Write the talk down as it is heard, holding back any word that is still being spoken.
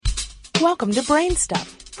Welcome to Brain Stuff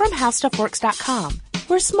from HowStuffWorks.com,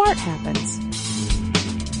 where smart happens.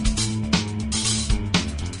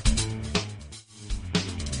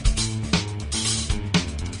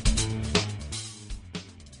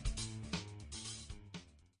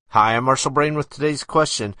 Hi, I'm Marshall Brain with today's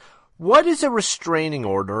question. What is a restraining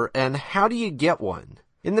order and how do you get one?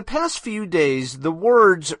 In the past few days, the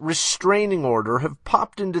words restraining order have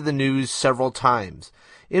popped into the news several times.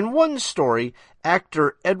 In one story,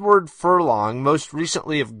 actor Edward Furlong, most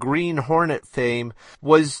recently of Green Hornet fame,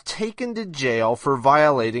 was taken to jail for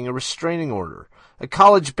violating a restraining order. A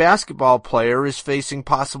college basketball player is facing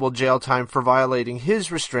possible jail time for violating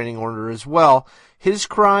his restraining order as well. His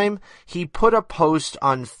crime? He put a post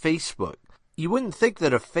on Facebook. You wouldn't think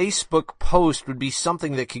that a Facebook post would be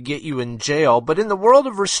something that could get you in jail, but in the world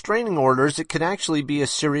of restraining orders, it can actually be a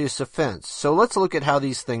serious offense. So let's look at how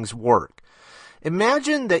these things work.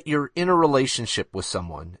 Imagine that you're in a relationship with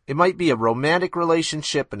someone. It might be a romantic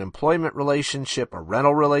relationship, an employment relationship, a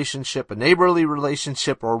rental relationship, a neighborly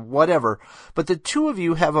relationship, or whatever, but the two of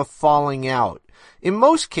you have a falling out. In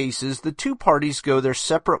most cases, the two parties go their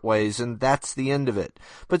separate ways, and that's the end of it.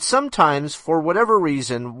 But sometimes, for whatever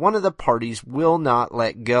reason, one of the parties will not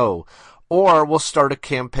let go, or will start a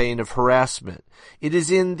campaign of harassment. It is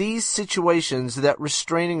in these situations that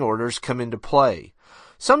restraining orders come into play.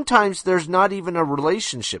 Sometimes there's not even a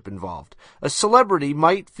relationship involved. A celebrity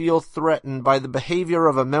might feel threatened by the behavior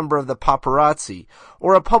of a member of the paparazzi,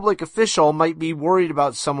 or a public official might be worried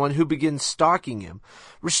about someone who begins stalking him.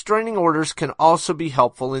 Restraining orders can also be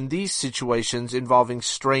helpful in these situations involving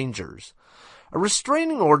strangers. A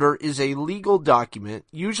restraining order is a legal document,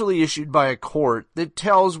 usually issued by a court, that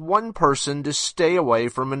tells one person to stay away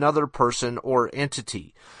from another person or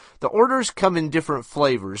entity. The orders come in different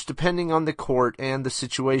flavors, depending on the court and the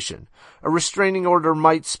situation. A restraining order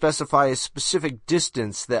might specify a specific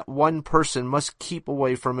distance that one person must keep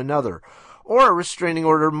away from another. Or a restraining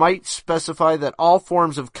order might specify that all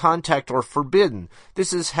forms of contact are forbidden.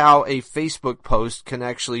 This is how a Facebook post can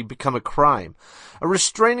actually become a crime. A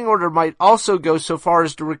restraining order might also go so far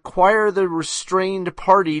as to require the restrained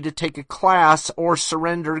party to take a class or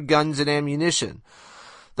surrender guns and ammunition.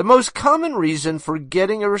 The most common reason for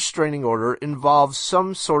getting a restraining order involves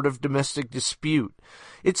some sort of domestic dispute.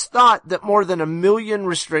 It's thought that more than 1 million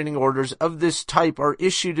restraining orders of this type are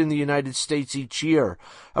issued in the United States each year.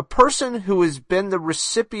 A person who has been the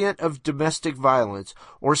recipient of domestic violence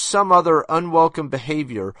or some other unwelcome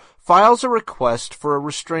behavior files a request for a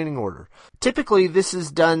restraining order. Typically, this is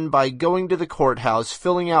done by going to the courthouse,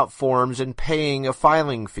 filling out forms, and paying a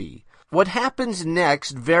filing fee. What happens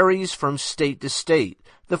next varies from state to state.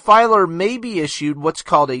 The filer may be issued what's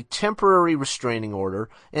called a temporary restraining order,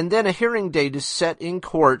 and then a hearing date is set in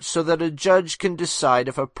court so that a judge can decide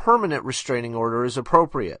if a permanent restraining order is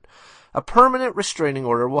appropriate. A permanent restraining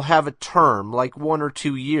order will have a term, like 1 or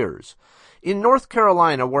 2 years. In North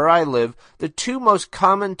Carolina, where I live, the two most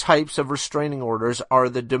common types of restraining orders are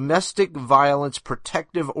the Domestic Violence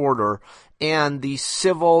Protective Order and the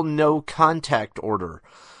Civil No Contact Order.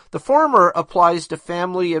 The former applies to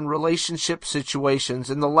family and relationship situations,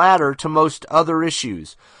 and the latter to most other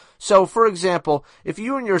issues. So, for example, if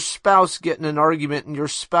you and your spouse get in an argument and your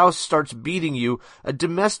spouse starts beating you, a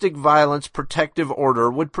domestic violence protective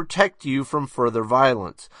order would protect you from further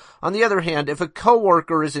violence. On the other hand, if a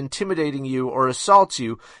coworker is intimidating you or assaults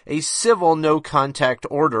you, a civil no-contact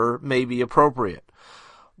order may be appropriate.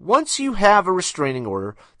 Once you have a restraining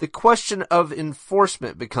order, the question of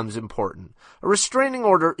enforcement becomes important. A restraining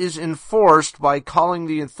order is enforced by calling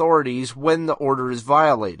the authorities when the order is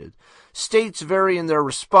violated. States vary in their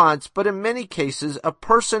response, but in many cases, a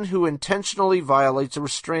person who intentionally violates a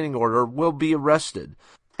restraining order will be arrested.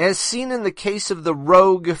 As seen in the case of the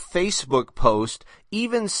rogue Facebook post,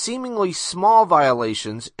 even seemingly small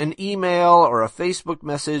violations, an email or a Facebook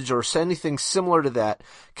message or anything similar to that,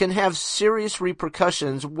 can have serious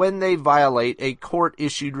repercussions when they violate a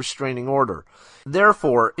court-issued restraining order.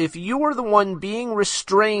 Therefore, if you are the one being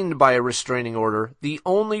restrained by a restraining order, the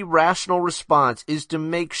only rational response is to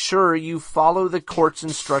make sure you follow the court's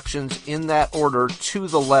instructions in that order to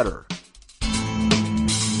the letter.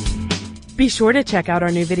 Be sure to check out our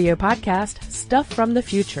new video podcast, Stuff from the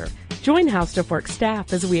Future. Join How Stuff Works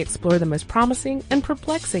staff as we explore the most promising and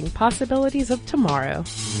perplexing possibilities of tomorrow.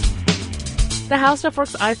 The How Stuff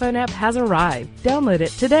Works iPhone app has arrived. Download it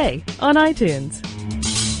today on iTunes.